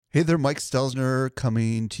Hey there, Mike Stelzner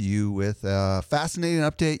coming to you with a fascinating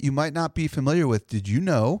update you might not be familiar with. Did you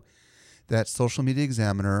know that Social Media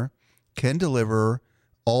Examiner can deliver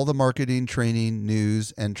all the marketing, training,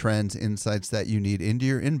 news, and trends insights that you need into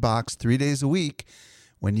your inbox 3 days a week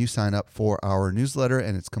when you sign up for our newsletter,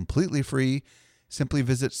 and it's completely free. Simply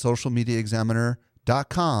visit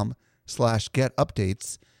socialmediaexaminer.com/get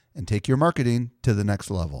updates and take your marketing to the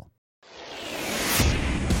next level.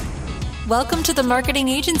 Welcome to the Marketing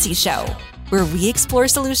Agency Show, where we explore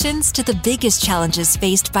solutions to the biggest challenges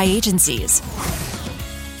faced by agencies.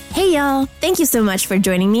 Hey y'all, thank you so much for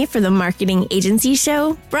joining me for the Marketing Agency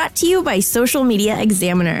Show, brought to you by Social Media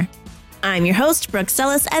Examiner. I'm your host, Brooke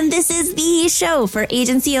Sellis, and this is the show for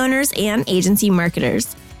agency owners and agency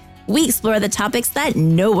marketers. We explore the topics that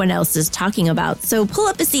no one else is talking about, so pull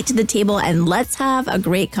up a seat to the table and let's have a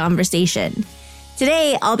great conversation.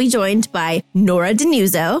 Today, I'll be joined by Nora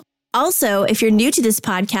Denuzzo. Also, if you're new to this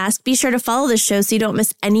podcast, be sure to follow the show so you don't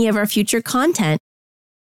miss any of our future content.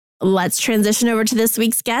 Let's transition over to this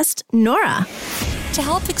week's guest, Nora. To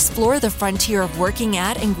help explore the frontier of working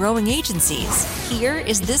at and growing agencies, here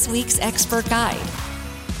is this week's expert guide.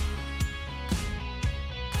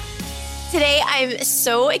 Today, I'm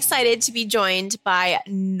so excited to be joined by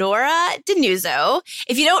Nora Denuzzo.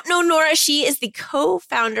 If you don't know Nora, she is the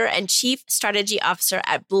co-founder and chief strategy officer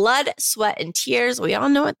at Blood, Sweat, and Tears. We all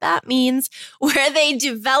know what that means, where they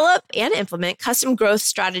develop and implement custom growth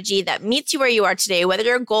strategy that meets you where you are today, whether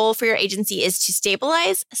your goal for your agency is to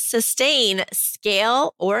stabilize, sustain,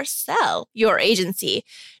 scale, or sell your agency.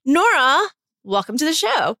 Nora, welcome to the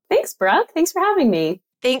show. Thanks, Brooke. Thanks for having me.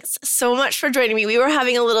 Thanks so much for joining me. We were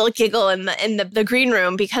having a little giggle in the green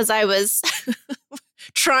room because I was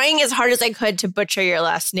trying as hard as I could to butcher your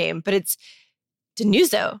last name, but it's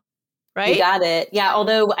Denuzzo, right? You got it. Yeah,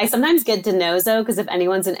 although I sometimes get Denuzzo because if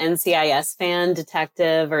anyone's an NCIS fan,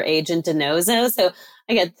 detective or agent Denuzzo. So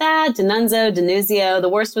I get that, Denunzo, Denuzio. The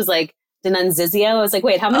worst was like Denunzizio. I was like,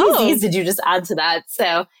 wait, how many Z's did you just add to that?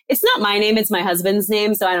 So it's not my name, it's my husband's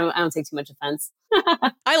name. So I don't take too much offense.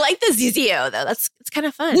 I like the Zizio though. It's kind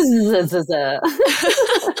of fun.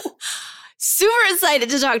 Super excited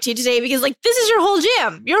to talk to you today because this is your whole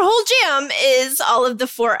jam. Your whole jam is all of the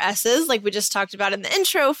 4 S's like we just talked about in the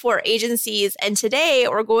intro for agencies. And today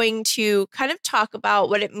we're going to kind of talk about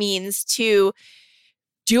what it means to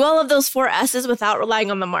do all of those 4 S's without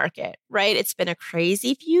relying on the market, right? It's been a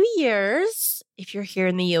crazy few years if you're here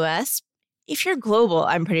in the US. If you're global,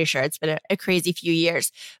 I'm pretty sure it's been a crazy few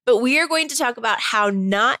years. But we are going to talk about how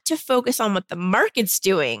not to focus on what the market's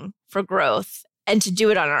doing for growth and to do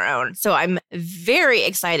it on our own. So I'm very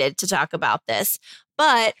excited to talk about this.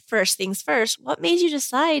 But first things first, what made you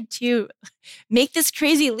decide to make this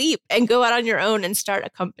crazy leap and go out on your own and start a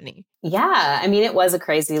company? Yeah, I mean, it was a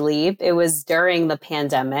crazy leap. It was during the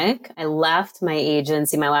pandemic. I left my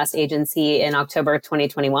agency, my last agency in October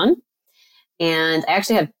 2021. And I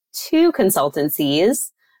actually have 2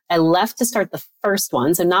 consultancies. I left to start the first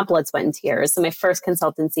one. So not Blood, Sweat, and Tears. So my first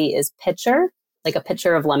consultancy is Pitcher, like a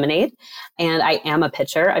pitcher of lemonade. And I am a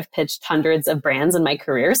pitcher. I've pitched hundreds of brands in my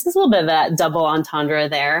career. So there's a little bit of that double entendre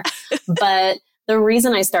there. But the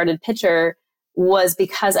reason I started Pitcher was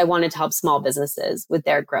because I wanted to help small businesses with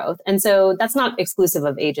their growth. And so that's not exclusive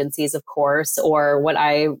of agencies, of course, or what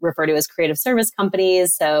I refer to as creative service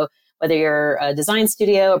companies. So whether you're a design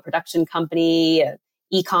studio, a production company, a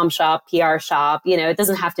e-com shop, PR shop, it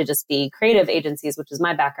doesn't have to just be creative agencies, which is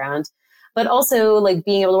my background, but also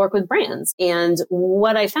being able to work with brands. And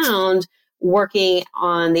what I found working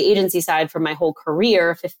on the agency side for my whole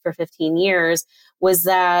career for 15 years was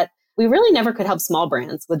that we really never could help small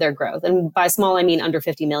brands with their growth. And by small, I mean under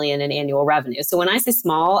 50 million in annual revenue. So when I say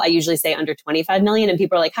small, I usually say under 25 million and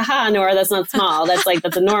people are like, haha, Nora, that's not small. That's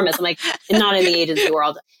enormous. I'm like, not in the agency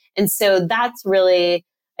world. And so that's really,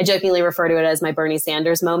 I jokingly refer to it as my Bernie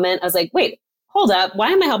Sanders moment. I was like, wait, hold up. Why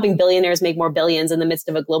am I helping billionaires make more billions in the midst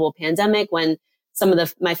of a global pandemic when some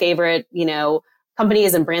of my favorite,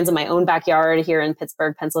 companies and brands in my own backyard here in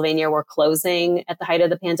Pittsburgh, Pennsylvania were closing at the height of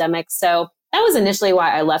the pandemic? So that was initially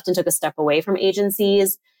why I left and took a step away from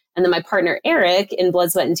agencies. And then my partner, Eric, in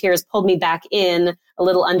Blood, Sweat, and Tears, pulled me back in a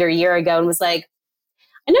little under a year ago and was like,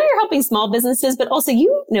 I know you're helping small businesses, but also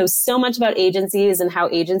you know so much about agencies and how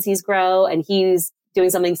agencies grow. And he's doing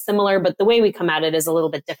something similar, but the way we come at it is a little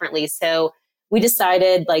bit differently. So we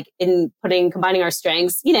decided in combining our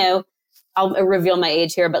strengths, I'll reveal my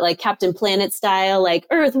age here, but Captain Planet style,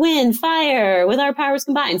 earth, wind, fire with our powers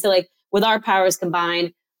combined. So with our powers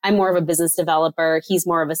combined, I'm more of a business developer. He's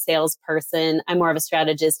more of a salesperson. I'm more of a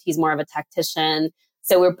strategist. He's more of a tactician.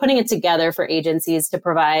 So we're putting it together for agencies to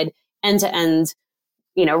provide end-to-end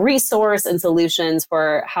resource and solutions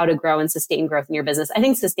for how to grow and sustain growth in your business. I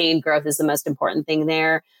think sustained growth is the most important thing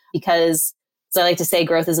there because, as I like to say,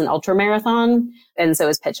 growth is an ultra marathon and so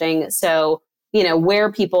is pitching. So,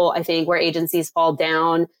 where agencies fall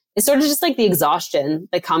down is sort of just like the exhaustion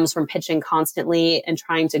that comes from pitching constantly and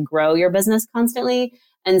trying to grow your business constantly.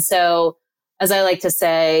 And so, as I like to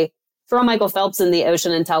say, throw Michael Phelps in the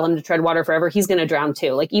ocean and tell him to tread water forever, he's going to drown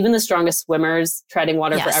too. Like even the strongest swimmers treading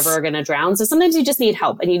water forever are going to drown. So sometimes you just need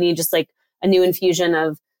help and you need just like a new infusion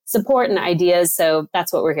of support and ideas. So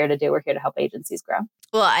that's what we're here to do. We're here to help agencies grow.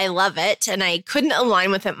 Well, I love it. And I couldn't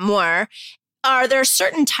align with it more. Are there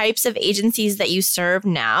certain types of agencies that you serve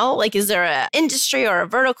now? Like, is there an industry or a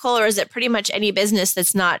vertical, or is it pretty much any business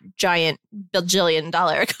that's not giant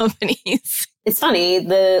bajillion-dollar companies? It's funny.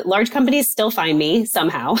 The large companies still find me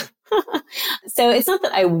somehow. So it's not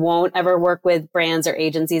that I won't ever work with brands or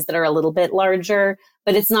agencies that are a little bit larger,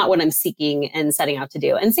 but it's not what I'm seeking and setting out to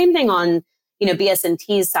do. And same thing on,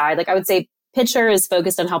 BS&T's side. Like I would say Pitcher is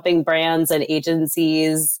focused on helping brands and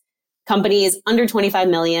agencies, companies under 25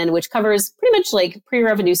 million, which covers pretty much like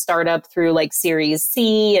pre-revenue startup through like Series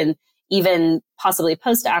C and even possibly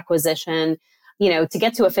post-acquisition, to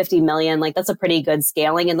get to a 50 million, like that's a pretty good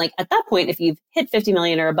scaling. And like at that point, if you've hit 50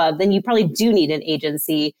 million or above, then you probably do need an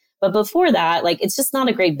agency. But before that, like it's just not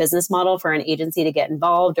a great business model for an agency to get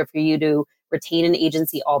involved or for you to retain an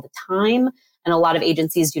agency all the time. And a lot of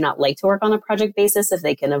agencies do not like to work on a project basis if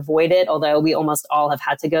they can avoid it, although we almost all have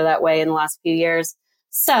had to go that way in the last few years.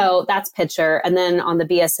 So that's Pitcher. And then on the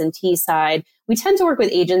BS&T side, we tend to work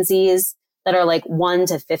with agencies that are like 1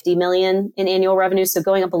 to 50 million in annual revenue. So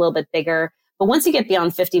going up a little bit bigger. But once you get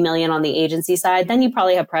beyond 50 million on the agency side, then you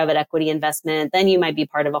probably have private equity investment. Then you might be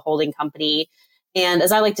part of a holding company. And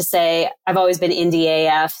as I like to say, I've always been indie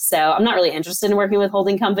AF. So I'm not really interested in working with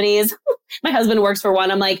holding companies. My husband works for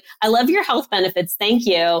one. I'm like, I love your health benefits. Thank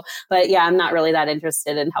you. But yeah, I'm not really that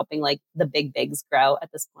interested in helping like the big bigs grow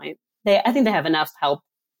at this point. I think they have enough help.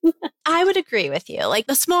 I would agree with you. Like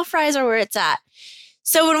the small fries are where it's at.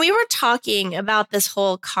 So when we were talking about this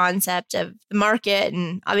whole concept of the market,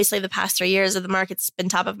 and obviously the past 3 years of the market's been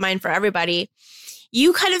top of mind for everybody,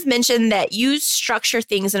 you kind of mentioned that you structure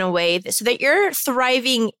things in a way so that you're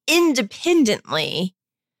thriving independently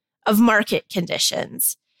of market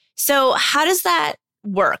conditions. So how does that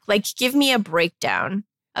work? Like, give me a breakdown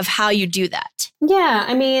of how you do that. Yeah,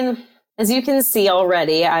 I mean, as you can see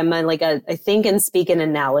already, I'm I think and speak in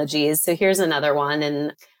analogies. So here's another one.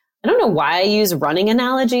 And I don't know why I use running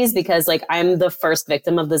analogies because like I'm the first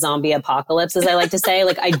victim of the zombie apocalypse, as I like to say.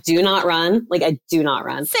 Like I do not run.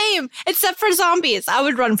 Same, except for zombies. I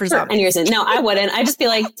would run for zombies. And you're saying, no, I wouldn't. I'd just be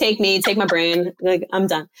like, take my brain. Like I'm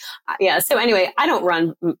done. Yeah. So anyway, I don't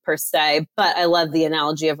run per se, but I love the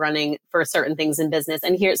analogy of running for certain things in business.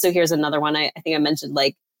 And here's another one. I think I mentioned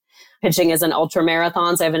like pitching is an ultra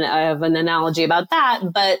marathon. So I have an analogy about that.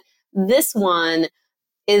 But this one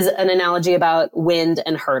is an analogy about wind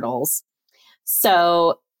and hurdles.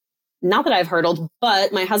 So not that I've hurdled,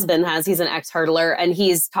 but my husband has. He's an ex-hurdler, and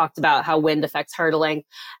he's talked about how wind affects hurdling.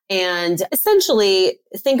 And essentially,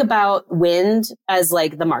 think about wind as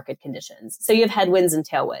like the market conditions. So you have headwinds and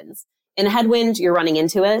tailwinds. In a headwind, you're running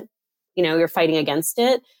into it. You're fighting against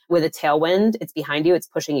it. With a tailwind, it's behind you. It's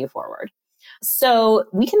pushing you forward. So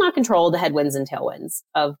we cannot control the headwinds and tailwinds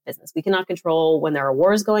of business. We cannot control when there are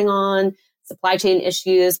wars going on, supply chain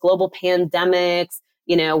issues, global pandemics,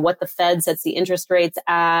 what the Fed sets the interest rates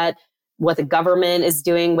at, what the government is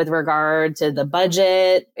doing with regard to the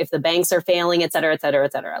budget, if the banks are failing, et cetera, et cetera,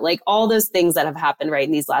 et cetera. Like all those things that have happened right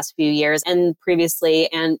in these last few years and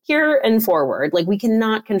previously and here and forward. Like we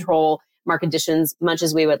cannot control market conditions much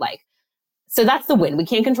as we would like. So that's the wind. We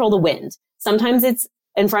can't control the wind. Sometimes it's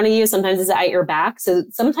in front of you. Sometimes it's at your back. So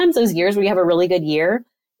sometimes those years where you have a really good year,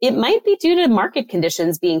 it might be due to market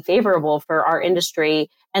conditions being favorable for our industry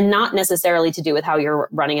and not necessarily to do with how you're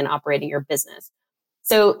running and operating your business.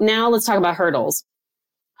 So now let's talk about hurdles.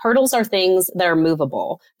 Hurdles are things that are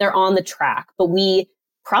movable. They're on the track, but we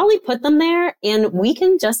probably put them there and we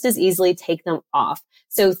can just as easily take them off.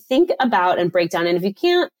 So think about and break down. And if you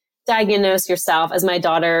can't diagnose yourself, as my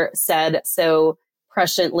daughter said so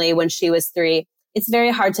presciently when she was 3, it's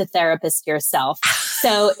very hard to therapist yourself.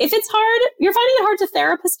 So if it's hard, you're finding it hard to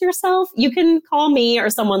therapist yourself, you can call me or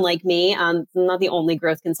someone like me. I'm not the only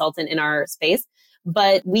growth consultant in our space,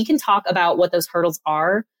 but we can talk about what those hurdles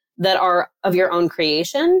are that are of your own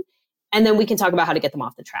creation. And then we can talk about how to get them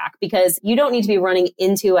off the track because you don't need to be running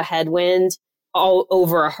into a headwind all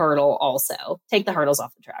over a hurdle also. Take the hurdles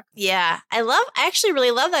off the track. Yeah, I actually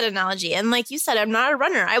really love that analogy. And like you said, I'm not a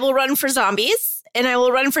runner. I will run for zombies and I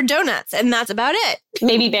will run for donuts and that's about it.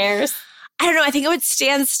 Maybe bears. I don't know. I think it would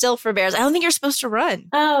stand still for bears. I don't think you're supposed to run.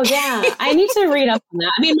 Oh yeah. I need to read up on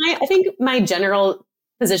that. I mean, I think my general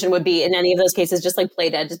position would be in any of those cases, just like play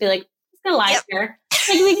dead. Just be like, I'm just going to lie here.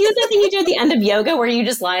 Like you do that thing you do at the end of yoga where you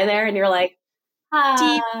just lie there and you're like,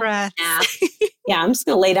 deep breath. Nap. Yeah, I'm just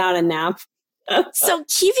going to lay down and nap. So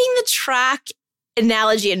keeping the track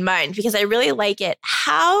analogy in mind, because I really like it.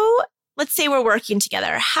 Let's say we're working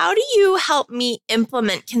together. How do you help me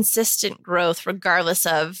implement consistent growth regardless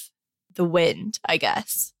of the wind, I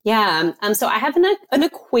guess? Yeah. So I have an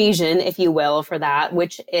equation, if you will, for that,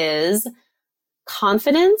 which is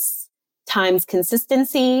confidence times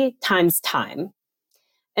consistency times time.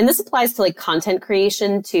 And this applies to like content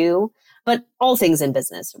creation too, but all things in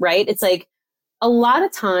business, right? It's like a lot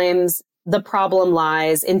of times the problem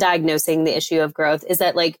lies in diagnosing the issue of growth is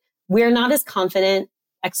that like we're not as confident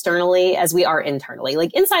externally as we are internally.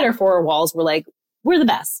 Like inside our four walls, we're like, we're the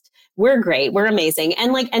best. We're great. We're amazing.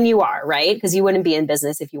 And you are, right? Because you wouldn't be in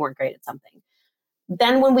business if you weren't great at something.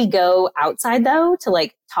 Then when we go outside though, to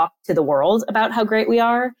like talk to the world about how great we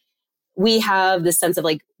are, we have this sense of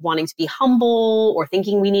like wanting to be humble or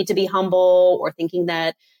thinking we need to be humble or thinking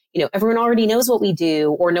that, everyone already knows what we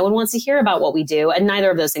do or no one wants to hear about what we do. And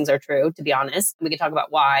neither of those things are true, to be honest. We can talk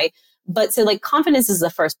about why. But so like confidence is the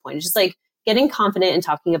first point. It's just like getting confident and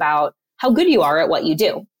talking about how good you are at what you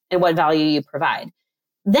do and what value you provide.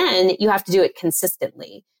 Then you have to do it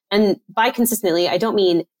consistently. And by consistently, I don't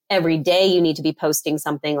mean every day you need to be posting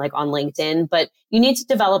something like on LinkedIn, but you need to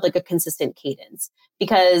develop like a consistent cadence.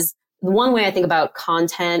 Because the one way I think about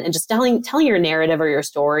content and just telling your narrative or your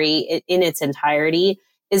story in its entirety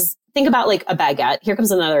is think about like a baguette. Here comes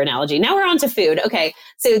another analogy. Now we're on to food. Okay.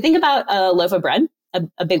 So think about a loaf of bread,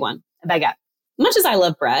 a big one, a baguette. Much as I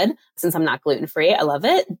love bread, since I'm not gluten-free, I love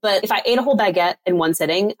it. But if I ate a whole baguette in one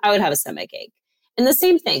sitting, I would have a stomachache. And the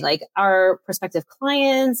same thing, like our prospective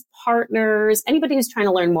clients, partners, anybody who's trying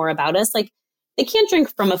to learn more about us, like they can't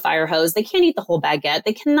drink from a fire hose. They can't eat the whole baguette.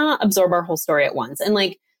 They cannot absorb our whole story at once. And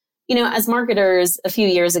like, as marketers a few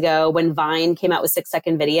years ago, when Vine came out with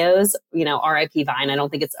 6-second videos, RIP Vine, I don't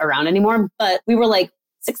think it's around anymore, but we were like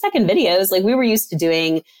 6-second videos. Like we were used to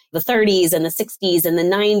doing the 30s and the 60s and the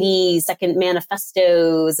 90-second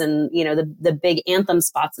manifestos and, the big anthem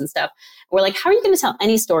spots and stuff. We're like, how are you going to tell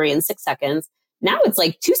any story in 6 seconds? Now it's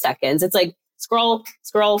like 2 seconds. It's like scroll,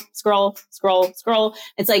 scroll, scroll, scroll, scroll.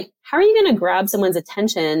 It's like, how are you going to grab someone's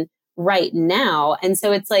attention right now? And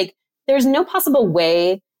so it's like, there's no possible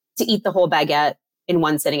way to eat the whole baguette in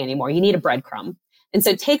one sitting anymore. You need a breadcrumb. And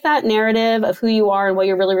so take that narrative of who you are and what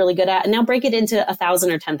you're really, really good at, and now break it into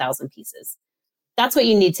 1,000 or 10,000 pieces. That's what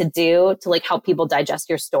you need to do to like help people digest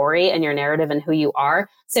your story and your narrative and who you are.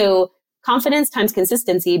 So confidence times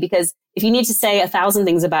consistency, because if you need to say 1,000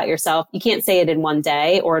 things about yourself, you can't say it in one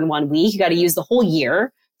day or in 1 week. You got to use the whole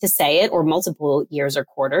year to say it, or multiple years or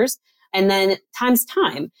quarters. And then times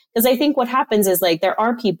time. Because I think what happens is like there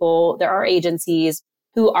are agencies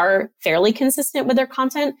who are fairly consistent with their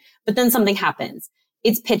content, but then something happens.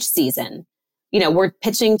 It's pitch season. We're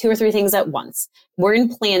pitching 2 or 3 things at once. We're in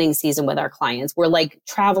planning season with our clients. We're like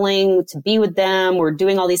traveling to be with them. We're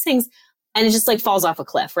doing all these things. And it just like falls off a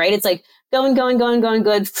cliff, right? It's like going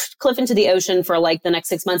good, cliff into the ocean for like the next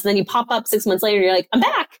 6 months. And then you pop up 6 months later and you're like, I'm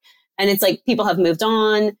back. And it's like, people have moved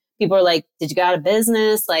on. People are like, did you go out of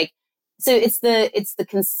business? Like, so it's the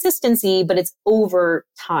consistency, but it's over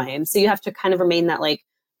time. So you have to kind of remain that like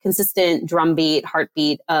consistent drumbeat,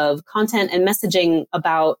 heartbeat of content and messaging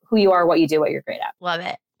about who you are, what you do, what you're great at. Love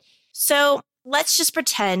it. So let's just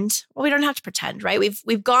pretend. Well, we don't have to pretend, right?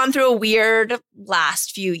 We've gone through a weird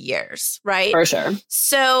last few years, right? For sure.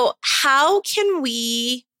 So how can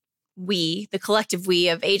we, the collective we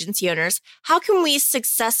of agency owners, how can we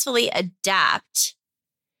successfully adapt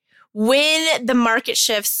when the market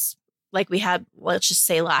shifts like we had, let's just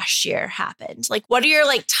say last year happened? Like, what are your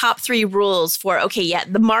like top 3 rules for, okay, yeah,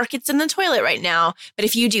 the market's in the toilet right now, but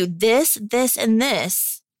if you do this, this, and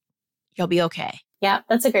this, you'll be okay? Yeah,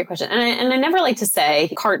 that's a great question. And I never like to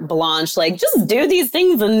say carte blanche, like just do these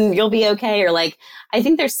things and you'll be okay. Or like, I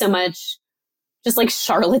think there's so much just like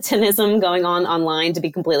charlatanism going on online, to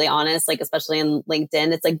be completely honest, like especially in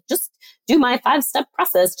LinkedIn. It's like, just do my 5-step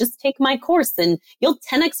process, just take my course and you'll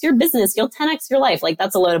 10x your business, you'll 10x your life. Like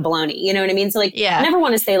that's a load of baloney. You know what I mean? So like, yeah. I never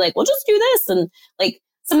want to say like, well, just do this. And like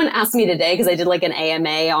someone asked me today, because I did like an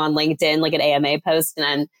AMA on LinkedIn, like an AMA post, and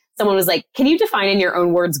then someone was like, can you define in your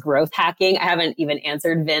own words growth hacking? I haven't even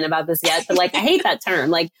answered Vin about this yet, but like, I hate that term.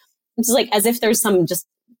 Like, it's just like as if there's some just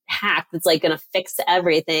hack that's like going to fix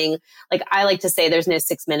everything. Like I like to say there's no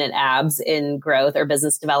 6-minute abs in growth or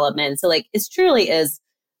business development. So like it truly is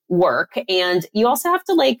work. And you also have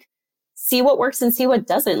to like see what works and see what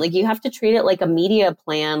doesn't. Like you have to treat it like a media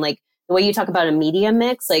plan. Like the way you talk about a media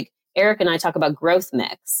mix, like Eric and I talk about growth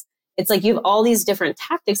mix. It's like you have all these different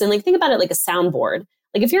tactics and like think about it like a soundboard.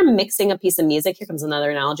 Like if you're mixing a piece of music, here comes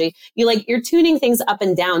another analogy. You're tuning things up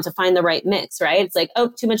and down to find the right mix, right? It's like,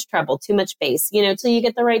 oh, too much treble, too much bass, till you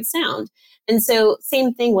get the right sound. And so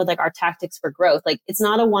same thing with like our tactics for growth. Like it's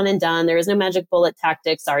not a one and done. There is no magic bullet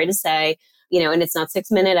tactic, sorry to say, and it's not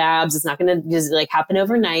 6-minute abs. It's not going to just like happen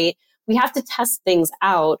overnight. We have to test things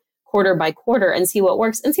out quarter by quarter and see what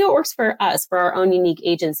works for us, for our own unique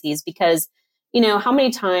agencies, because how many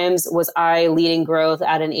times was I leading growth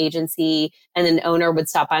at an agency and an owner would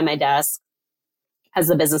stop by my desk as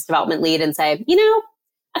the business development lead and say, I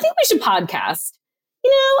think we should podcast.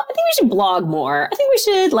 I think we should blog more. I think we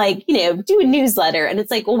should do a newsletter. And it's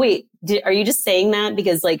like, well, wait, are you just saying that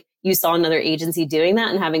because like you saw another agency doing that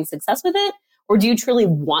and having success with it? Or do you truly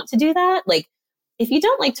want to do that? Like, if you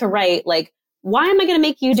don't like to write, like, why am I going to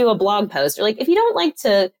make you do a blog post? Or like, if you don't like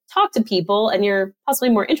to talk to people and you're possibly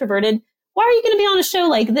more introverted, why are you going to be on a show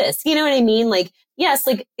like this? You know what I mean? Like, yes,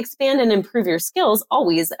 like expand and improve your skills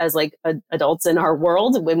always as like adults in our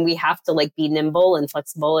world when we have to like be nimble and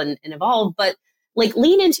flexible and evolve, but like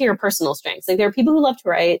lean into your personal strengths. Like there are people who love to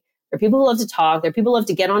write. There are people who love to talk. There are people who love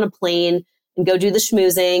to get on a plane and go do the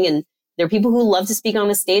schmoozing. And there are people who love to speak on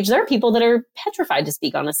a stage. There are people that are petrified to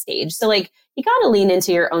speak on a stage. So like you got to lean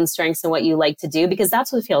into your own strengths and what you like to do because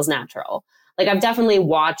that's what feels natural. Like I've definitely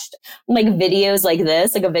watched like videos like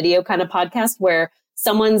this, like a video kind of podcast where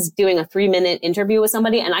someone's doing a 3-minute interview with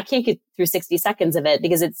somebody and I can't get through 60 seconds of it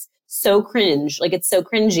because it's so cringe. Like it's so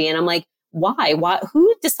cringy. And I'm like, why?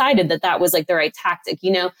 Who decided that that was like the right tactic?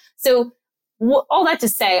 So all that to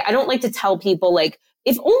say, I don't like to tell people like,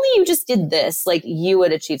 if only you just did this, like you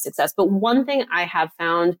would achieve success. But one thing I have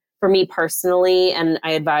found for me personally, and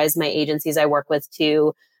I advise my agencies I work with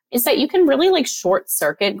too, is that you can really like short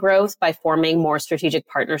circuit growth by forming more strategic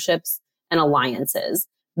partnerships and alliances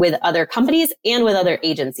with other companies and with other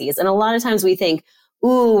agencies. And a lot of times we think,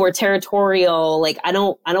 ooh, we're territorial. Like I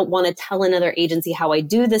don't want to tell another agency how I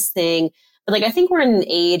do this thing. But like I think we're in an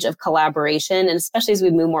age of collaboration, and especially as we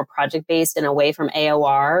move more project-based and away from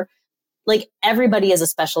AOR, like everybody is a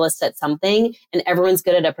specialist at something and everyone's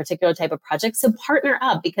good at a particular type of project. So partner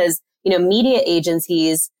up because, media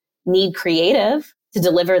agencies need creative to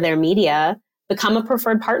deliver their media, become a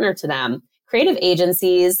preferred partner to them. Creative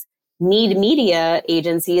agencies need media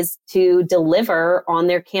agencies to deliver on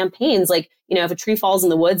their campaigns. Like, if a tree falls in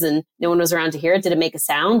the woods and no one was around to hear it, did it make a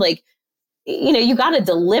sound? Like, you got to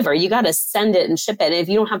deliver, you got to send it and ship it. And if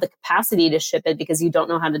you don't have the capacity to ship it because you don't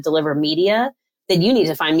know how to deliver media, then you need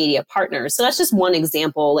to find media partners. So that's just one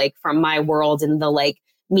example, like from my world in the like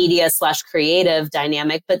media/creative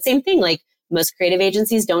dynamic. But same thing, like most creative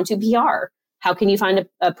agencies don't do PR. How can you find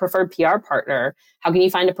a preferred PR partner? How can you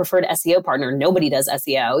find a preferred SEO partner? Nobody does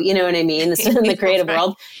SEO. You know what I mean? In the creative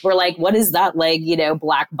world, we're like, what is that like,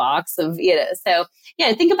 black box of, So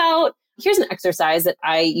yeah, think about, here's an exercise that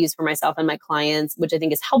I use for myself and my clients, which I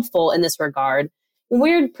think is helpful in this regard. When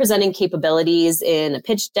we're presenting capabilities in a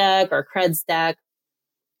pitch deck or a creds deck,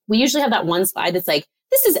 we usually have that one slide that's like,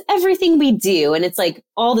 this is everything we do. And it's like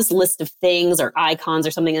all this list of things or icons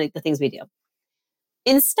or something like the things we do.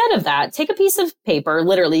 Instead of that, take a piece of paper,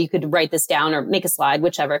 literally you could write this down or make a slide,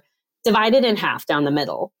 whichever, divide it in half down the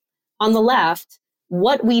middle. On the left,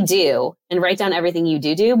 what we do, and write down everything you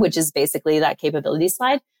do, which is basically that capability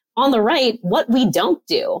slide. On the right, what we don't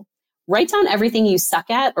do. Write down everything you suck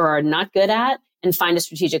at or are not good at and find a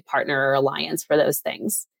strategic partner or alliance for those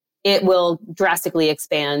things. It will drastically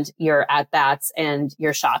expand your at-bats and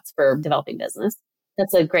your shots for developing business.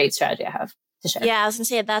 That's a great strategy I have to share. Yeah, I was going to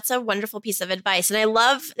say that's a wonderful piece of advice. And I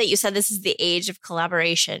love that you said this is the age of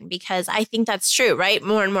collaboration because I think that's true, right?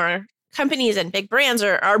 More and more companies and big brands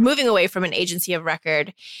are moving away from an agency of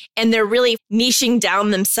record and they're really niching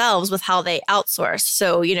down themselves with how they outsource.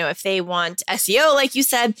 So, if they want SEO, like you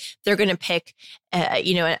said, they're going to pick,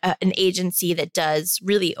 an agency that does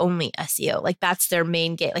really only SEO. Like that's their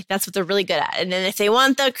main game. Like that's what they're really good at. And then if they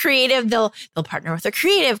want the creative, they'll partner with a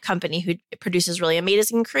creative company who produces really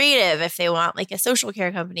amazing creative. If they want like a social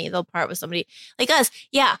care company, they'll partner with somebody like us.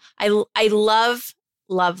 Yeah, I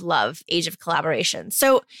love age of collaboration.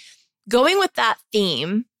 So going with that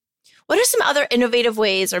theme, what are some other innovative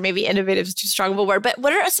ways, or maybe innovative is too strong of a word, but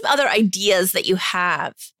what are some other ideas that you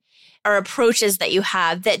have or approaches that you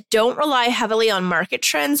have that don't rely heavily on market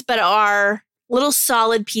trends, but are little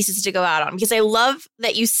solid pieces to go out on? Because I love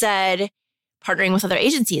that you said partnering with other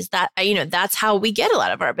agencies. That, that's how we get a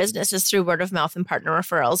lot of our business is through word of mouth and partner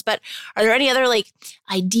referrals. But are there any other like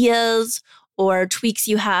ideas or tweaks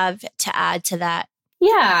you have to add to that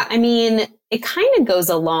Yeah, I mean, it kind of goes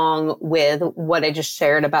along with what I just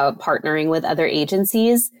shared about partnering with other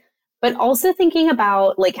agencies, but also thinking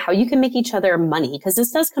about like how you can make each other money, because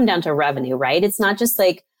this does come down to revenue, right? It's not just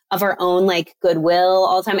like of our own like goodwill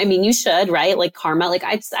all the time. I mean, you should, right? Like karma. Like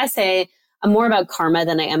I say, I'm more about karma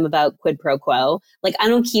than I am about quid pro quo. Like I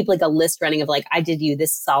don't keep like a list running of like, I did you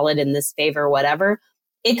this solid in this favor, whatever.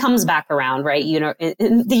 It comes back around, right? You know,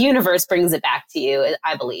 the universe brings it back to you,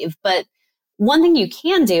 I believe. But one thing you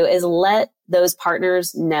can do is let those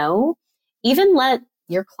partners know, even let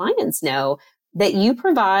your clients know that you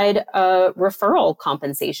provide a referral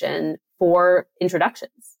compensation for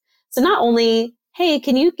introductions. So not only, hey,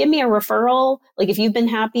 can you give me a referral? Like if you've been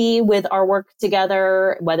happy with our work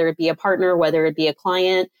together, whether it be a partner, whether it be a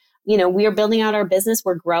client, you know, we are building out our business,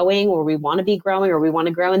 we're growing, or we want to be growing, or we want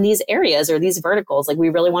to grow in these areas or these verticals. Like we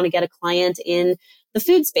really want to get a client in the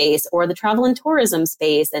food space or the travel and tourism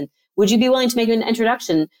space. And would you be willing to make an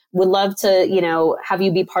introduction? Would love to, you know, have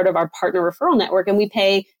you be part of our partner referral network. And we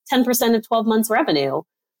pay 10% of 12 months revenue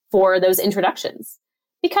for those introductions.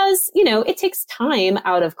 Because, you know, it takes time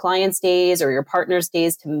out of clients' days or your partner's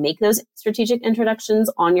days to make those strategic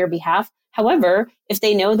introductions on your behalf. However, if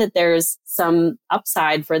they know that there's some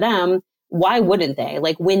upside for them, why wouldn't they?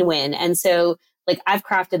 Like win-win. And so like I've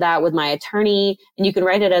crafted that with my attorney, and you can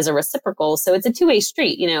write it as a reciprocal. So it's a two-way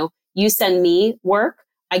street. You know, you send me work,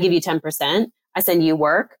 I give you 10%. I send you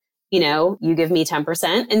work, you know, you give me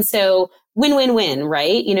 10%. And so win-win-win,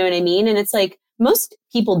 right? You know what I mean? And it's like most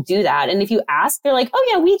people do that. And if you ask, they're like, oh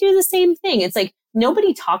yeah, we do the same thing. It's like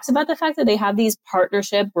nobody talks about the fact that they have these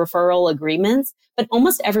partnership referral agreements, but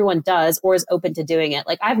almost everyone does or is open to doing it.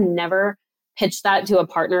 Like I've never pitched that to a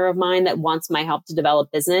partner of mine that wants my help to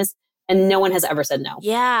develop business, and no one has ever said no.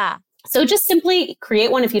 Yeah. So just simply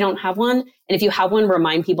create one if you don't have one. And if you have one,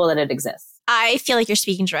 remind people that it exists. I feel like you're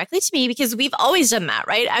speaking directly to me because we've always done that,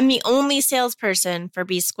 right? I'm the only salesperson for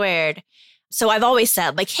B Squared. So I've always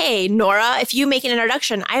said like, hey, Nora, if you make an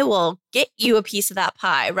introduction, I will get you a piece of that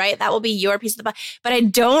pie, right? That will be your piece of the pie, but I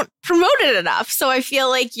don't promote it enough. So I feel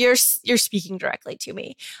like you're speaking directly to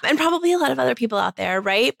me, and probably a lot of other people out there,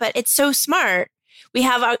 right? But it's so smart. We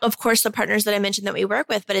have, of course, the partners that I mentioned that we work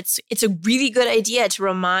with, but it's a really good idea to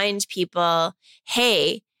remind people,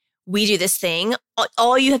 hey, we do this thing.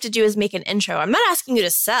 All you have to do is make an intro. I'm not asking you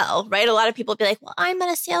to sell, right? A lot of people be like, well, I'm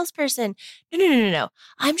not a salesperson. No.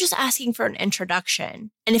 I'm just asking for an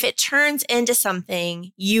introduction. And if it turns into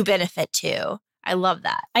something, you benefit too. I love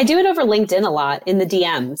that. I do it over LinkedIn a lot in the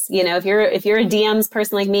DMs. You know, if you're a DMs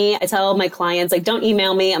person like me, I tell my clients, like, don't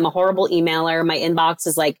email me. I'm a horrible emailer. My inbox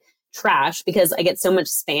is like trash because I get so much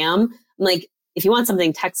spam. I'm like, if you want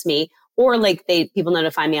something, text me. Or like people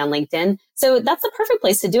notify me on LinkedIn. So that's the perfect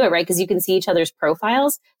place to do it, right? Because you can see each other's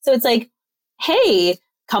profiles. So it's like, hey,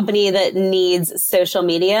 company that needs social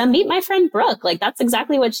media, meet my friend Brooke. Like that's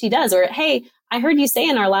exactly what she does. Or, hey, I heard you say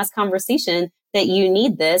in our last conversation that you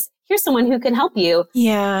need this. Here's someone who can help you.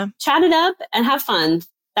 Yeah. Chat it up and have fun.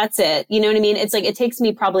 That's it. You know what I mean? It's like, it takes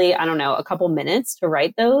me probably, I don't know, a couple minutes to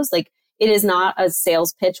write those. Like it is not a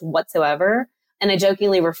sales pitch whatsoever. And I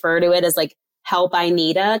jokingly refer to it as like, help, I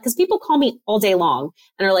need a, because people call me all day long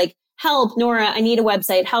and are like, help, Nora, I need a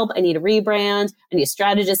website. Help, I need a rebrand. I need a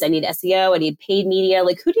strategist. I need SEO. I need paid media.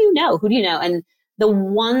 Like, who do you know? Who do you know? And the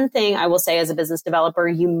one thing I will say as a business developer,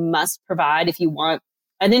 you must provide if you want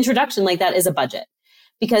an introduction like that is a budget,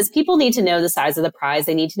 because people need to know the size of the prize.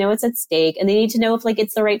 They need to know what's at stake, and they need to know if like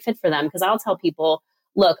it's the right fit for them. Because I'll tell people,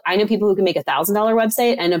 look, I know people who can make $1,000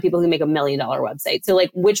 website. I know people who can make $1 million website. So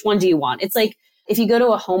like, which one do you want? It's like, if you go to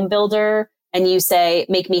a home builder and you say,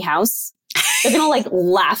 make me house, they're going to like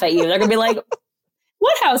laugh at you. They're going to be like,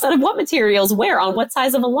 what house? Out of what materials? Where? On what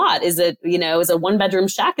size of a lot? Is it, you know, is it a 1-bedroom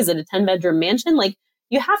shack? Is it a 10-bedroom mansion? Like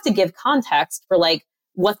you have to give context for like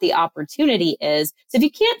what the opportunity is. So if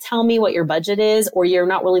you can't tell me what your budget is, or you're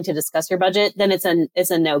not willing to discuss your budget, then it's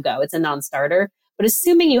a no-go. It's a non-starter. But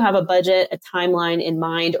assuming you have a budget, a timeline in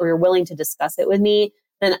mind, or you're willing to discuss it with me,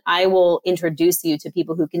 then I will introduce you to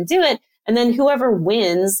people who can do it. And then whoever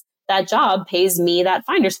wins that job pays me that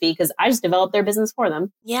finder's fee because I just developed their business for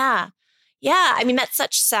them. Yeah. Yeah. I mean, that's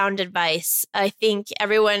such sound advice. I think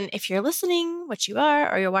everyone, if you're listening, which you are,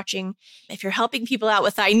 or you're watching, if you're helping people out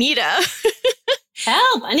with Anita,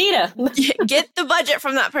 help, Anita, get the budget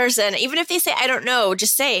from that person. Even if they say, I don't know,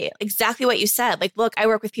 just say exactly what you said. Like, look, I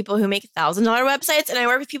work with people who make $1,000 websites, and I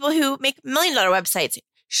work with people who make $1 million websites.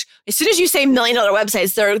 As soon as you say $1 million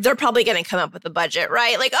websites, they're probably going to come up with a budget,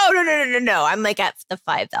 right? Like, oh, no. I'm like at the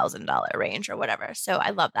 $5,000 range or whatever. So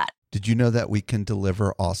I love that. Did you know that we can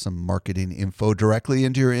deliver awesome marketing info directly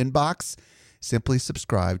into your inbox? Simply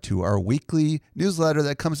subscribe to our weekly newsletter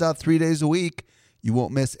that comes out 3 days a week. You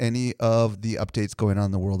won't miss any of the updates going on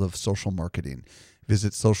in the world of social marketing.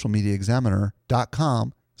 Visit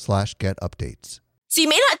socialmediaexaminer.com/get updates. So you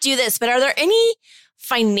may not do this, but are there any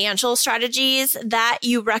financial strategies that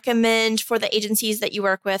you recommend for the agencies that you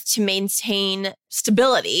work with to maintain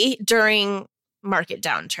stability during market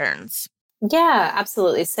downturns? Yeah,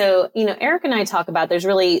 absolutely. So, Eric and I talk about there's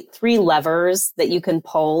really 3 levers that you can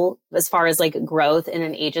pull as far as like growth in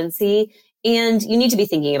an agency. And you need to be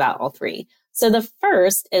thinking about all 3. So the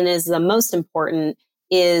first, and is the most important,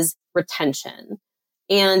 is retention.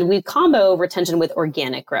 And we combo retention with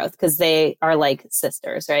organic growth because they are like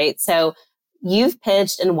sisters, right? So you've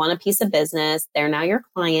pitched and won a piece of business. They're now your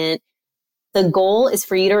client. The goal is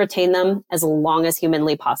for you to retain them as long as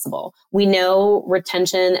humanly possible. We know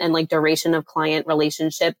retention and like duration of client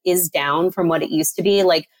relationship is down from what it used to be.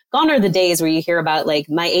 Like gone are the days where you hear about like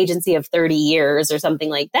my agency of 30 years or something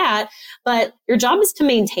like that. But your job is to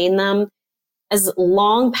maintain them as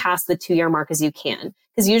long past the 2-year mark as you can.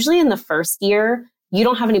 Because usually in the first year, you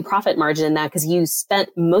don't have any profit margin in that because you spent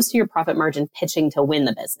most of your profit margin pitching to win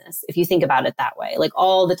the business. If you think about it that way, like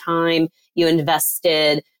all the time you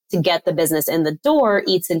invested to get the business in the door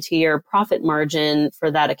eats into your profit margin for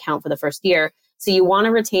that account for the first year. So you want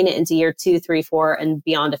to retain it into year 2, 3, 4, and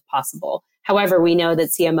beyond if possible. However, we know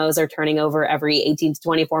that CMOs are turning over every 18 to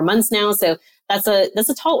 24 months now. So that's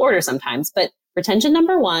a tall order sometimes, but retention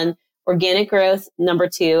number 1, organic growth number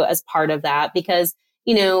 2 as part of that, because,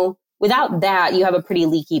 without that, you have a pretty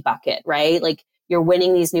leaky bucket, right? Like you're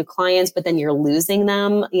winning these new clients, but then you're losing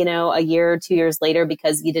them, a year or 2 years later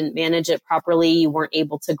because you didn't manage it properly. You weren't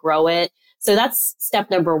able to grow it. So that's step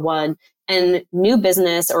number 1. And new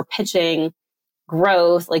business or pitching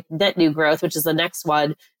growth, like net new growth, which is the next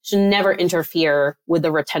one, should never interfere with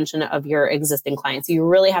the retention of your existing clients. You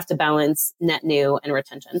really have to balance net new and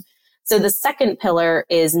retention. So the second pillar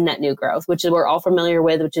is net new growth, which we're all familiar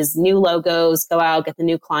with, which is new logos, go out, get the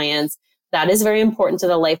new clients. That is very important to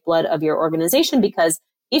the lifeblood of your organization, because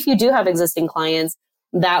if you do have existing clients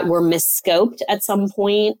that were misscoped at some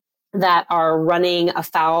point, that are running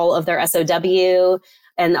afoul of their SOW,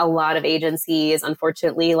 and a lot of agencies,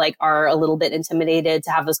 unfortunately, are a little bit intimidated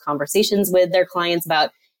to have those conversations with their clients about,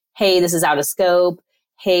 hey, this is out of scope.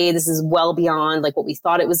 Hey, this is well beyond what we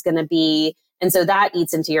thought it was going to be. And so that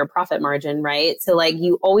eats into your profit margin, right? So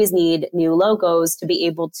you always need new logos to be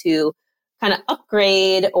able to kind of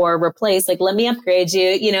upgrade or replace, let me upgrade you,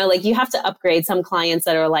 you have to upgrade some clients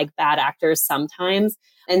that are bad actors sometimes.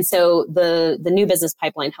 And so the new business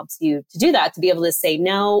pipeline helps you to do that, to be able to say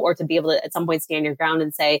no, or to be able to at some point stand your ground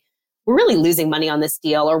and say, we're really losing money on this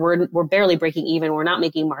deal, or we're barely breaking even. We're not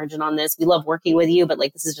making margin on this. We love working with you, but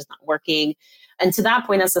this is just not working. And to that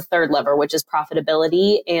point, that's the third lever, which is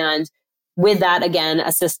profitability. And with that, again,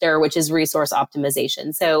 a sister, which is resource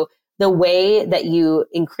optimization. So the way that you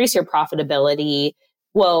increase your profitability,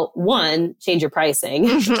 well, 1, change your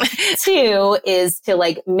pricing. 2 is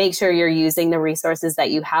to make sure you're using the resources that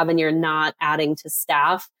you have and you're not adding to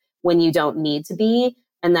staff when you don't need to be,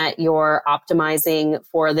 and that you're optimizing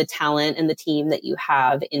for the talent and the team that you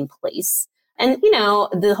have in place. And,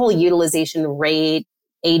 the whole utilization rate,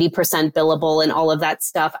 80% billable and all of that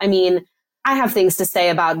stuff. I mean, I have things to say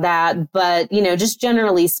about that, but, just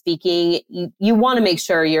generally speaking, you want to make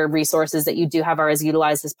sure your resources that you do have are as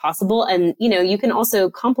utilized as possible. And, you can also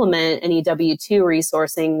complement any W-2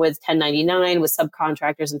 resourcing with 1099, with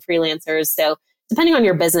subcontractors and freelancers. So depending on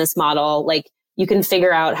your business model, you can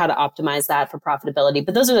figure out how to optimize that for profitability.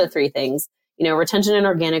 But those are the 3 things, retention and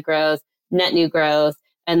organic growth, net new growth,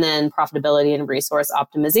 and then profitability and resource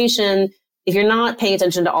optimization. If you're not paying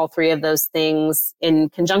attention to all 3 of those things in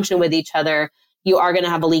conjunction with each other, you are going to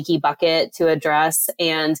have a leaky bucket to address.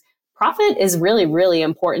 And profit is really, really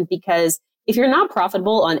important, because if you're not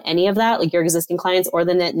profitable on any of that, your existing clients or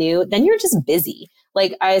the net new, then you're just busy.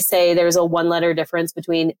 I say, there's a 1-letter difference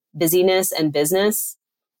between busyness and business.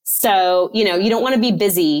 So, you don't want to be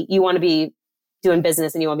busy. You want to be doing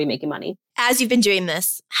business and you want to be making money. As you've been doing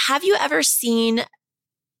this, have you ever seen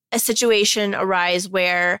a situation arise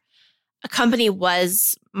where a company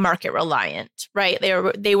was market reliant, right?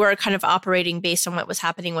 They were kind of operating based on what was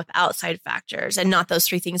happening with outside factors and not those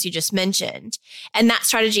 3 things you just mentioned, and that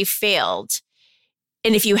strategy failed?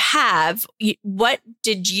 And if you have, what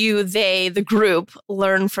did the group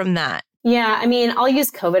learn from that? Yeah, I mean, I'll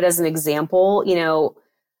use COVID as an example.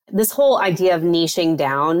 This whole idea of niching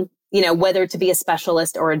down, whether to be a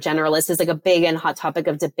specialist or a generalist, is a big and hot topic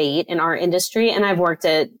of debate in our industry. And I've worked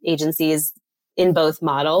at agencies in both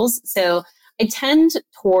models. So I tend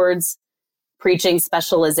towards preaching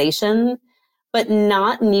specialization, but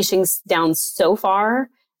not niching down so far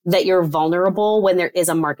that you're vulnerable when there is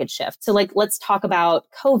a market shift. So like, let's talk about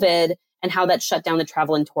COVID and how that shut down the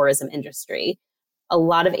travel and tourism industry. A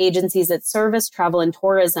lot of agencies that service travel and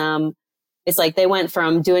tourism, it's like they went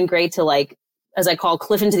from doing great to like, as I call,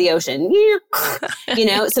 cliff into the ocean, you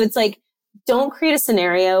know? So it's like, don't create a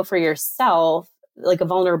scenario for yourself, like a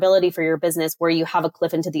vulnerability for your business where you have a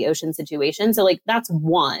cliff into the ocean situation. So like, that's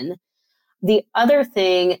one. The other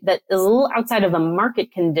thing that is a little outside of the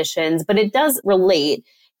market conditions, but it does relate,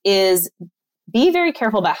 is be very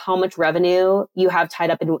careful about how much revenue you have tied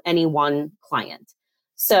up in any one client.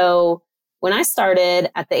 So when I started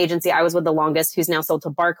at the agency I was with the longest, who's now sold to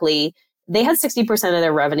Barkley, they had 60% of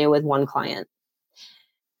their revenue with one client,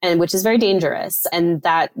 and which is very dangerous. And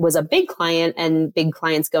that was a big client, and big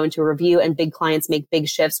clients go into review, and big clients make big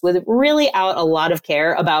shifts with really out a lot of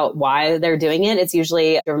care about why they're doing it. It's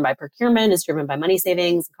usually driven by procurement, it's driven by money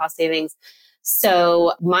savings, cost savings.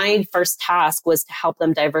 So my first task was to help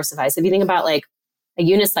them diversify. So if you think about like a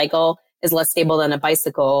unicycle is less stable than a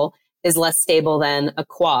bicycle, is less stable than a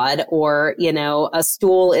quad, or, you know, a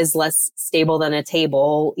stool is less stable than a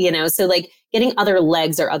table, you know, so like getting other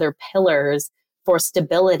legs or other pillars for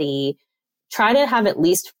stability. Try to have at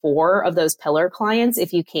least 4 of those pillar clients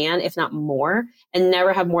if you can, if not more, and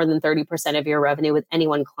never have more than 30% of your revenue with any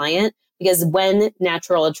one client. Because when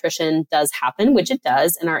natural attrition does happen, which it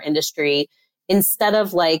does in our industry, instead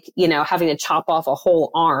of like, you know, having to chop off a whole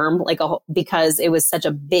arm, like because it was such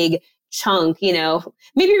a big chunk, you know,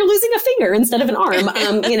 maybe you're losing a finger instead of an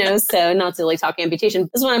arm, you know, so not to like talk amputation.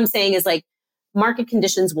 This is what I'm saying is like market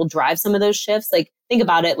conditions will drive some of those shifts. Like think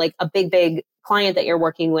about it, like a big client that you're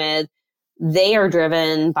working with, they are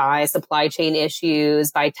driven by supply chain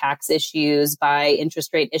issues, by tax issues, by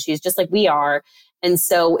interest rate issues, just like we are. And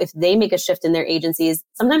so if they make a shift in their agencies,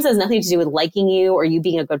 sometimes it has nothing to do with liking you or you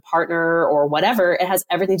being a good partner or whatever. It has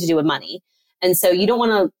everything to do with money. And so you don't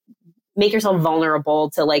want to make yourself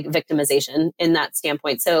vulnerable to like victimization in that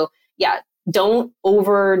standpoint. So yeah, don't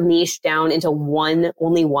over niche down into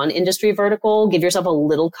only one industry vertical. Give yourself a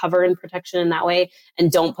little cover and protection in that way.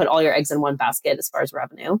 And don't put all your eggs in one basket as far as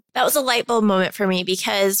revenue. That was a light bulb moment for me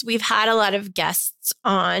because we've had a lot of guests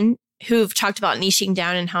on who've talked about niching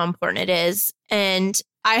down and how important it is. And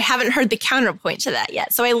I haven't heard the counterpoint to that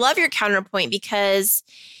yet. So I love your counterpoint because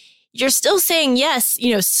you're still saying, yes,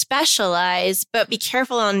 you know, specialize, but be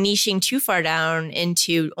careful on niching too far down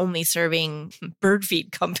into only serving bird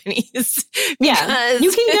feed companies. Yeah,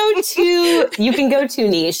 you can go too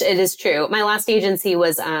niche. It is true. My last agency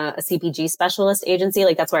was a CPG specialist agency.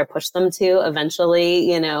 Like that's where I pushed them to eventually,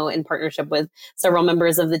 you know, in partnership with several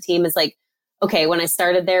members of the team. Is like, okay, when I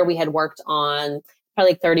started there, we had worked on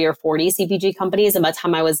probably like 30 or 40 CPG companies. And by the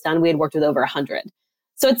time I was done, we had worked with over 100.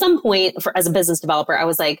 So at some point, as a business developer, I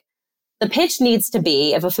was like, the pitch needs to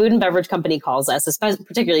be, if a food and beverage company calls us, especially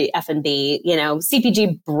particularly F&B, you know,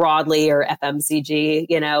 CPG broadly or FMCG,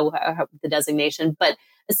 you know, the designation. But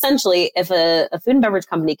essentially, if a food and beverage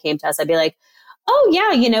company came to us, I'd be like, oh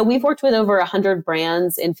yeah, you know, we've worked with over 100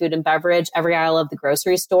 brands in food and beverage, every aisle of the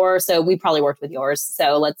grocery store. So we probably worked with yours.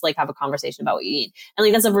 So let's like have a conversation about what you need. And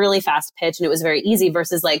like, that's a really fast pitch. And it was very easy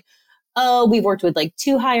versus like, oh, we've worked with like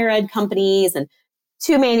 2 higher ed companies and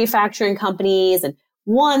 2 manufacturing companies and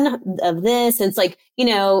 1 of this. And it's like, you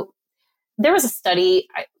know, there was a study.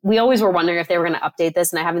 We always were wondering if they were going to update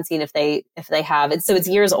this, and I haven't seen if they have it. So it's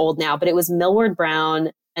years old now, but it was Millward Brown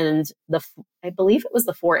and I believe it was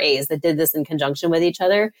the 4As that did this in conjunction with each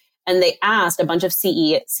other. And they asked a bunch of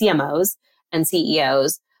CMOs and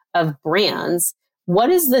CEOs of brands, what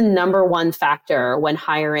is the number one factor when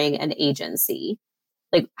hiring an agency?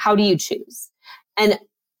 Like, how do you choose? And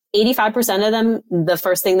 85% of them, the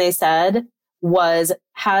first thing they said was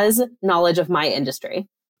has knowledge of my industry.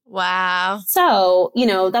 Wow. So, you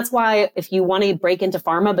know, that's why if you want to break into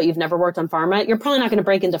pharma, but you've never worked on pharma, you're probably not going to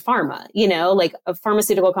break into pharma. You know, like a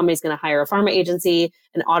pharmaceutical company is going to hire a pharma agency,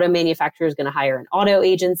 an auto manufacturer is going to hire an auto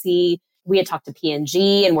agency. We had talked to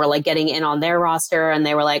P&G and we're like getting in on their roster. And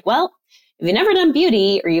they were like, well, if you've never done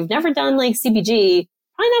beauty or you've never done like CPG,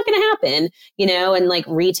 probably not going to happen, you know, and like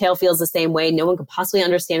retail feels the same way. No one could possibly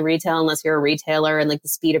understand retail unless you're a retailer and like the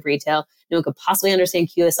speed of retail. No one could possibly understand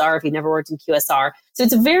QSR if you've never worked in QSR. So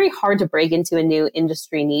it's very hard to break into a new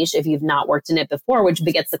industry niche if you've not worked in it before, which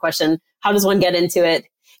begets the question, how does one get into it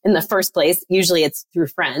in the first place? Usually it's through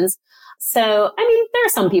friends. So, I mean, there are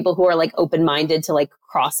some people who are like open-minded to like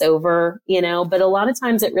crossover, you know, but a lot of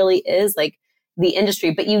times it really is like the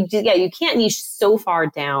industry, but you can't niche so far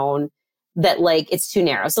down that like it's too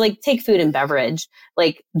narrow. So like take food and beverage,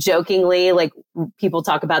 like jokingly, like people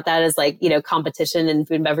talk about that as like, you know, competition in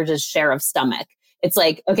food and beverages share of stomach. It's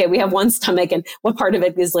like, okay, we have one stomach and what part of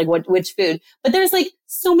it is like which food? But there's like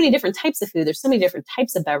so many different types of food. There's so many different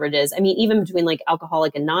types of beverages. I mean, even between like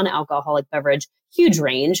alcoholic and non-alcoholic beverage, huge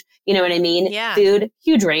range. You know what I mean? Yeah. Food,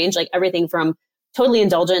 huge range, like everything from totally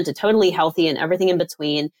indulgent to totally healthy and everything in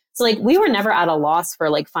between. So like we were never at a loss for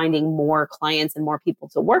like finding more clients and more people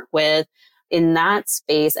to work with in that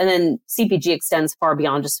space. And then CPG extends far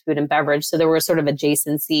beyond just food and beverage. So there were sort of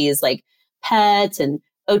adjacencies like pet and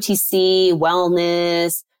OTC,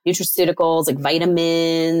 wellness, nutraceuticals, like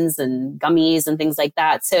vitamins and gummies and things like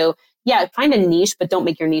that. So yeah, find a niche, but don't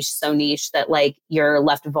make your niche so niche that like you're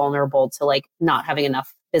left vulnerable to like not having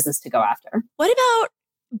enough business to go after. What about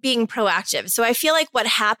being proactive? So I feel like what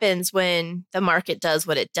happens when the market does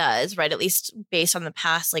what it does, right? At least based on the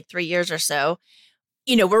past like 3 years or so,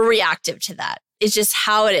 we're reactive to that. It's just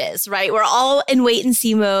how it is, right? We're all in wait and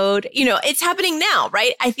see mode. It's happening now,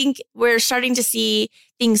 right? I think we're starting to see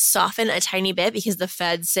things soften a tiny bit because the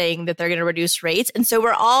Fed's saying that they're going to reduce rates. And so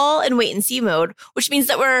we're all in wait and see mode, which means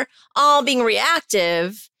that we're all being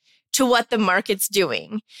reactive to what the market's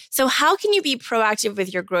doing. So how can you be proactive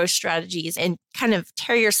with your growth strategies and kind of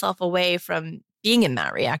tear yourself away from being in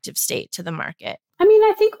that reactive state to the market? I mean,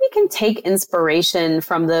 I think we can take inspiration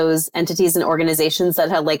from those entities and organizations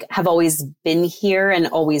that have always been here and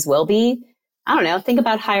always will be. I don't know. Think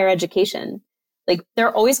about higher education. Like there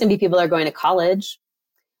are always going to be people that are going to college.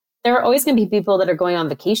 There are always going to be people that are going on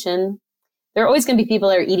vacation. There are always going to be people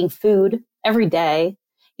that are eating food every day.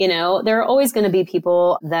 There are always going to be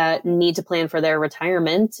people that need to plan for their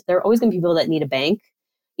retirement. There are always going to be people that need a bank.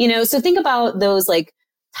 So think about those like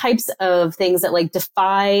types of things that like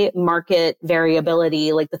defy market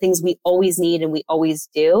variability, like the things we always need and we always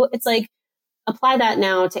do. It's like, apply that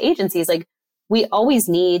now to agencies. Like we always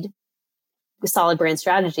need a solid brand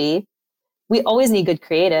strategy. We always need good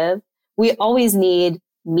creative. We always need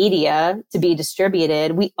media to be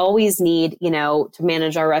distributed. We always need, to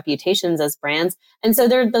manage our reputations as brands. And so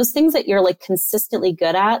there are those things that you're like consistently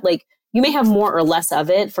good at. Like you may have more or less of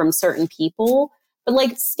it from certain people, but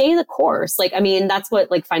like stay the course. Like, I mean, that's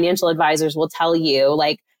what like financial advisors will tell you.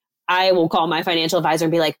 Like I will call my financial advisor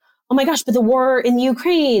and be like, oh my gosh, but the war in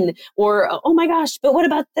Ukraine, or, oh my gosh, but what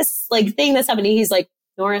about this like thing that's happening? He's like,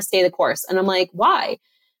 Nora, stay the course. And I'm like, why?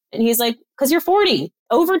 And he's like, because you're 40.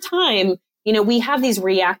 Over time, we have these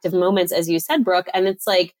reactive moments, as you said, Brooke, and it's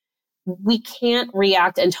like, we can't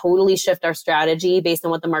react and totally shift our strategy based on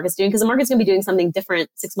what the market's doing, because the market's going to be doing something different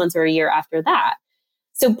 6 months or a year after that.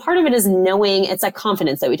 So part of it is knowing, it's that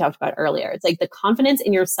confidence that we talked about earlier. It's like the confidence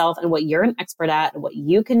in yourself and what you're an expert at and what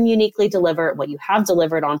you can uniquely deliver, what you have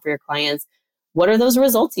delivered on for your clients. What are those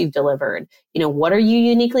results you've delivered? What are you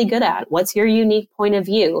uniquely good at? What's your unique point of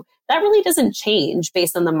view? That really doesn't change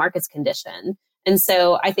based on the market's condition. And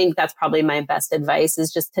so I think that's probably my best advice,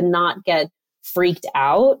 is just to not get freaked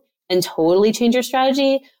out and totally change your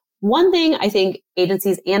strategy. One thing I think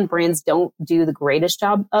agencies and brands don't do the greatest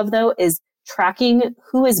job of, though, is tracking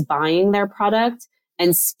who is buying their product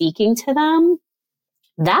and speaking to them.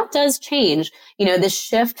 That does change. This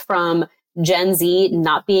shift from Gen Z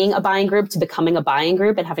not being a buying group to becoming a buying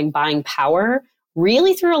group and having buying power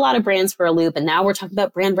really threw a lot of brands for a loop. And now we're talking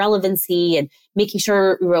about brand relevancy and making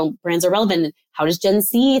sure brands are relevant. How does Gen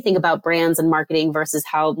Z think about brands and marketing versus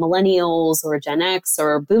how millennials or Gen X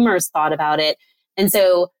or boomers thought about it? And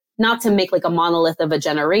so, not to make like a monolith of a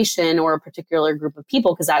generation or a particular group of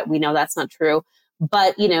people, because we know that's not true.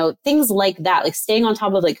 But, things like that, like staying on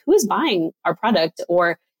top of like who's buying our product,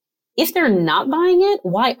 or if they're not buying it,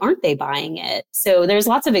 why aren't they buying it? So there's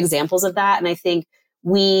lots of examples of that. And I think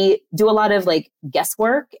we do a lot of like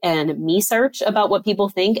guesswork and me search about what people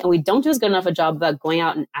think. And we don't do as good enough a job about going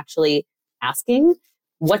out and actually asking,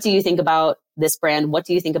 what do you think about this brand? What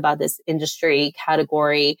do you think about this industry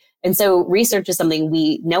category? And so research is something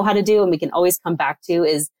we know how to do and we can always come back to,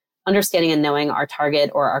 is understanding and knowing our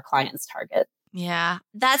target or our client's target. Yeah,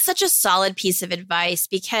 that's such a solid piece of advice,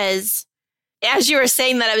 because as you were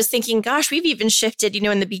saying that, I was thinking, gosh, we've even shifted,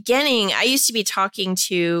 in the beginning, I used to be talking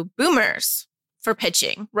to boomers for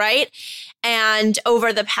pitching, right? And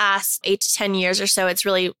over the past 8 to 10 years or so, it's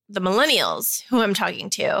really the millennials who I'm talking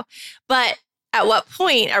to. But at what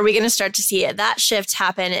point are we going to start to see that shift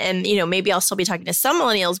happen? And, maybe I'll still be talking to some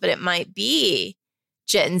millennials, but it might be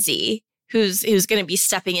Gen Z who's going to be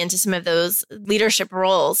stepping into some of those leadership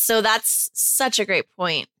roles. So that's such a great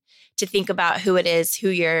point to think about who it is, who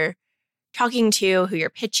you're talking to, who you're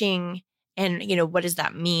pitching, and, what does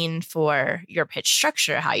that mean for your pitch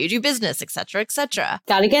structure, how you do business, et cetera, et cetera.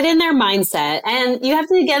 Got to get in their mindset, and you have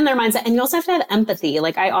to get in their mindset, and you also have to have empathy.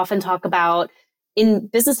 Like I often talk about in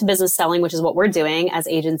business to business selling, which is what we're doing as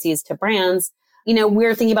agencies to brands.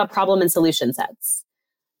 we're thinking about problem and solution sets.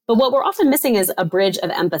 But what we're often missing is a bridge of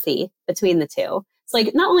empathy between the two. It's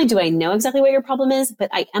like, not only do I know exactly what your problem is, but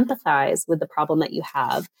I empathize with the problem that you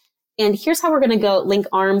have. And here's how we're going to go link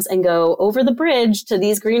arms and go over the bridge to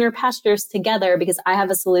these greener pastures together because I have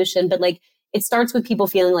a solution. But like, it starts with people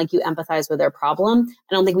feeling like you empathize with their problem.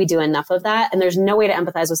 I don't think we do enough of that. And there's no way to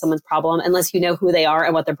empathize with someone's problem unless you know who they are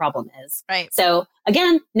and what their problem is. Right. So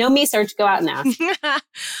again, no me search, go out and ask.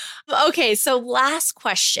 Okay. So last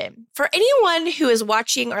question for anyone who is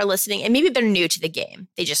watching or listening, and maybe they're new to the game.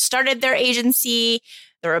 They just started their agency.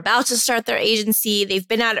 They're about to start their agency. They've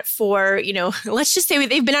been at it for, let's just say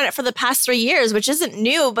they've been at it for the past 3 years, which isn't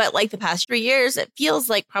new, but like the past 3 years, it feels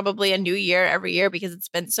like probably a new year every year because it's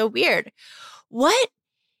been so weird. What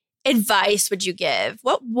advice would you give?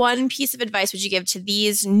 What one piece of advice would you give to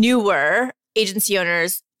these newer agency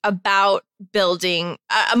owners about building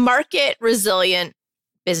a market resilient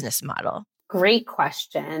business model? Great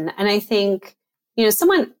question. And I think,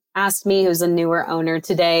 someone asked me who's a newer owner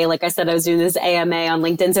today. Like I said, I was doing this AMA on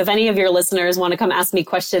LinkedIn. So if any of your listeners want to come ask me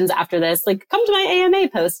questions after this, like come to my AMA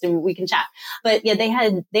post and we can chat. But yeah,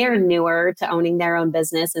 they're newer to owning their own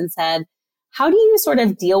business and said, how do you sort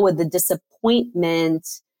of deal with the disappointment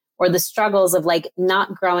or the struggles of like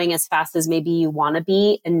not growing as fast as maybe you want to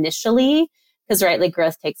be initially? Because right, like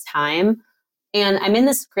growth takes time. And I'm in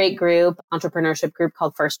this great group, entrepreneurship group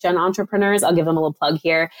called First Gen Entrepreneurs. I'll give them a little plug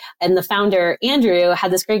here. And the founder, Andrew, had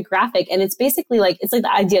this great graphic. And it's basically like, it's like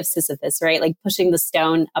the idea of Sisyphus, right? Like pushing the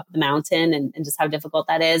stone up the mountain and just how difficult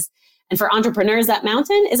that is. And for entrepreneurs, that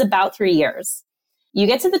mountain is about 3 years. You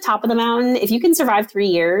get to the top of the mountain. If you can survive 3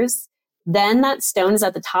 years, then that stone is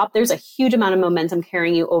at the top. There's a huge amount of momentum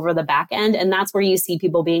carrying you over the back end. And that's where you see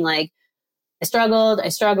people being like, I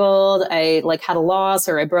struggled, I like had a loss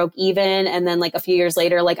or I broke even. And then like a few years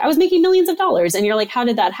later, like I was making millions of dollars. And you're like, how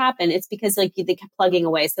did that happen? It's because like they kept plugging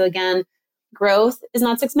away. So again, growth is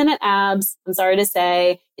not 6-minute abs. I'm sorry to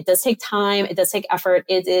say it does take time. It does take effort.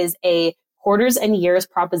 It is a quarters and years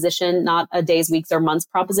proposition, not a days, weeks, or months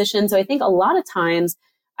proposition. So I think a lot of times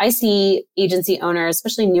I see agency owners,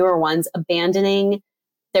 especially newer ones, abandoning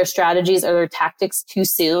their strategies or their tactics too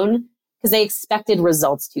soon because they expected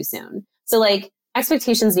results too soon. So like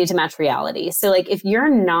expectations need to match reality. So like if you're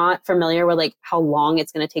not familiar with like how long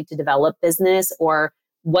it's going to take to develop business or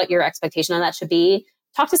what your expectation on that should be,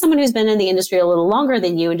 talk to someone who's been in the industry a little longer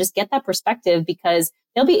than you and just get that perspective because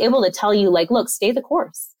they'll be able to tell you like, look, stay the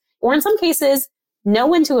course. Or in some cases, know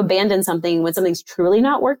when to abandon something when something's truly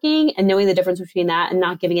not working and knowing the difference between that and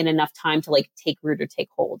not giving it enough time to like take root or take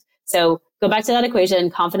hold. So go back to that equation,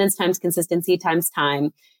 confidence times consistency times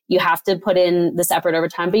time. You have to put in this effort over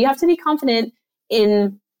time, but you have to be confident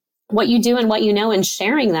in what you do and what you know and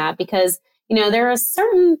sharing that because, there are a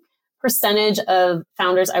certain percentage of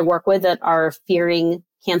founders I work with that are fearing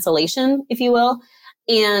cancellation, if you will.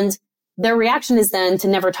 And their reaction is then to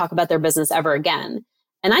never talk about their business ever again.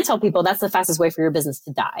 And I tell people that's the fastest way for your business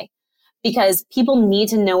to die because people need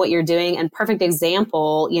to know what you're doing. And perfect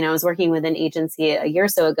example, I was working with an agency a year or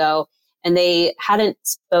so ago and they hadn't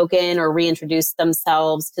spoken or reintroduced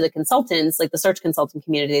themselves to the consultants, like the search consultant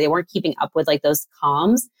community. They weren't keeping up with like those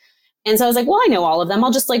comms. And so I was like, well, I know all of them.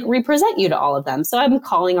 I'll just like represent you to all of them. So I'm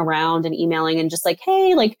calling around and emailing and just like,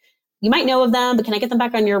 hey, like you might know of them, but can I get them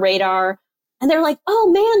back on your radar? And they're like,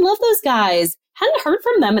 oh man, love those guys. Hadn't heard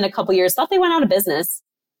from them in a couple years. Thought they went out of business.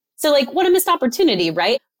 So like what a missed opportunity,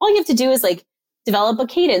 right? All you have to do is like develop a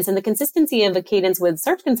cadence, and the consistency of a cadence with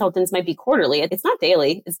search consultants might be quarterly. It's not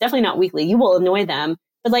daily. It's definitely not weekly. You will annoy them,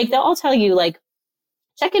 but like they'll all tell you like,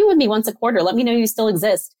 check in with me once a quarter. Let me know you still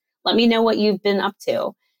exist. Let me know what you've been up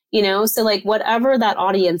to, So like whatever that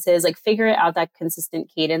audience is, like figure it out that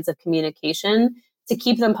consistent cadence of communication to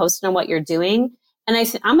keep them posted on what you're doing.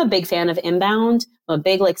 And I'm a big fan of inbound. I'm a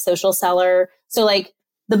big like social seller. So like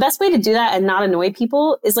the best way to do that and not annoy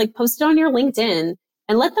people is like post it on your LinkedIn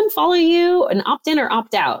and let them follow you and opt in or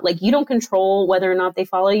opt out. Like you don't control whether or not they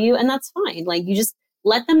follow you, and that's fine. Like you just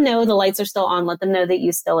let them know the lights are still on, let them know that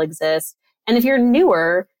you still exist. And if you're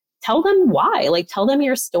newer, tell them why, like tell them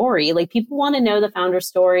your story. Like people want to know the founder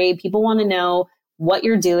story. People want to know what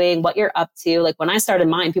you're doing, what you're up to. Like when I started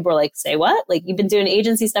mine, people were like, say what? Like you've been doing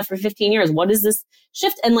agency stuff for 15 years. What is this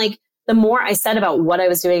shift? And like the more I said about what I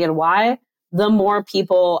was doing and why, the more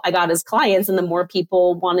people I got as clients and the more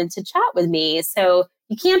people wanted to chat with me. So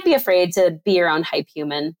you can't be afraid to be your own hype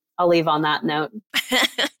human. I'll leave on that note.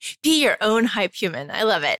 Be your own hype human. I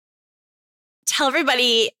love it. Tell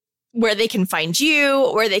everybody where they can find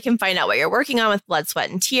you, where they can find out what you're working on with Blood, Sweat,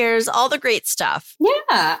 and Tears, all the great stuff.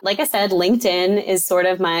 Yeah. Like I said, LinkedIn is sort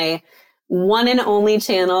of my one and only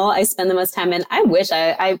channel I spend the most time in. I wish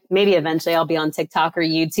I maybe eventually I'll be on TikTok or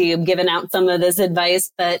YouTube giving out some of this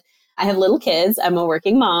advice, but I have little kids. I'm a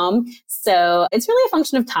working mom. So it's really a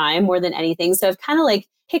function of time more than anything. So I've kind of like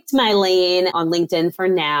picked my lane on LinkedIn for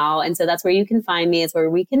now. And so that's where you can find me. It's where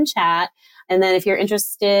we can chat. And then if you're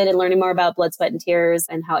interested in learning more about Blood, Sweat, and Tears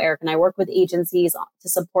and how Eric and I work with agencies to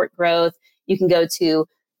support growth, you can go to,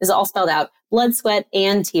 this is all spelled out,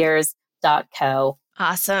 bloodsweatandtears.co.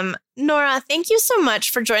 Awesome. Nora, thank you so much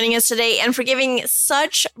for joining us today and for giving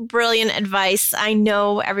such brilliant advice. I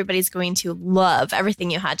know everybody's going to love everything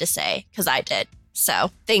you had to say because I did. So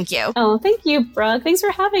thank you. Oh, thank you, Brooke. Thanks for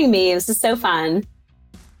having me. This is so fun.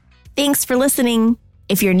 Thanks for listening.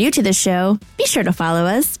 If you're new to the show, be sure to follow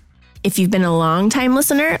us. If you've been a long-time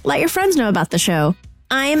listener, let your friends know about the show.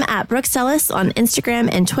 I'm at Brooke Sellis on Instagram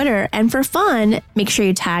and Twitter. And for fun, make sure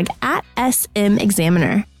you tag at SM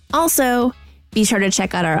Examiner. Also, be sure to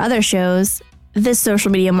check out our other shows, the Social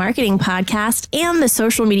Media Marketing Podcast and the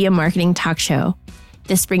Social Media Marketing Talk Show.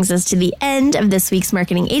 This brings us to the end of this week's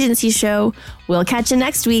Marketing Agency Show. We'll catch you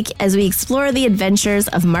next week as we explore the adventures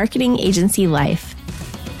of marketing agency life.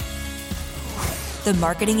 The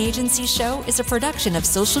Marketing Agency Show is a production of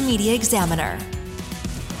Social Media Examiner.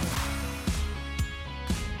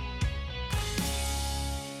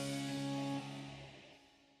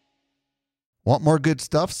 Want more good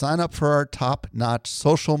stuff? Sign up for our top-notch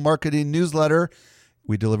social marketing newsletter.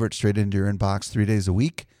 We deliver it straight into your inbox 3 days a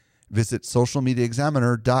week. Visit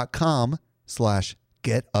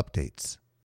socialmediaexaminer.com/get updates.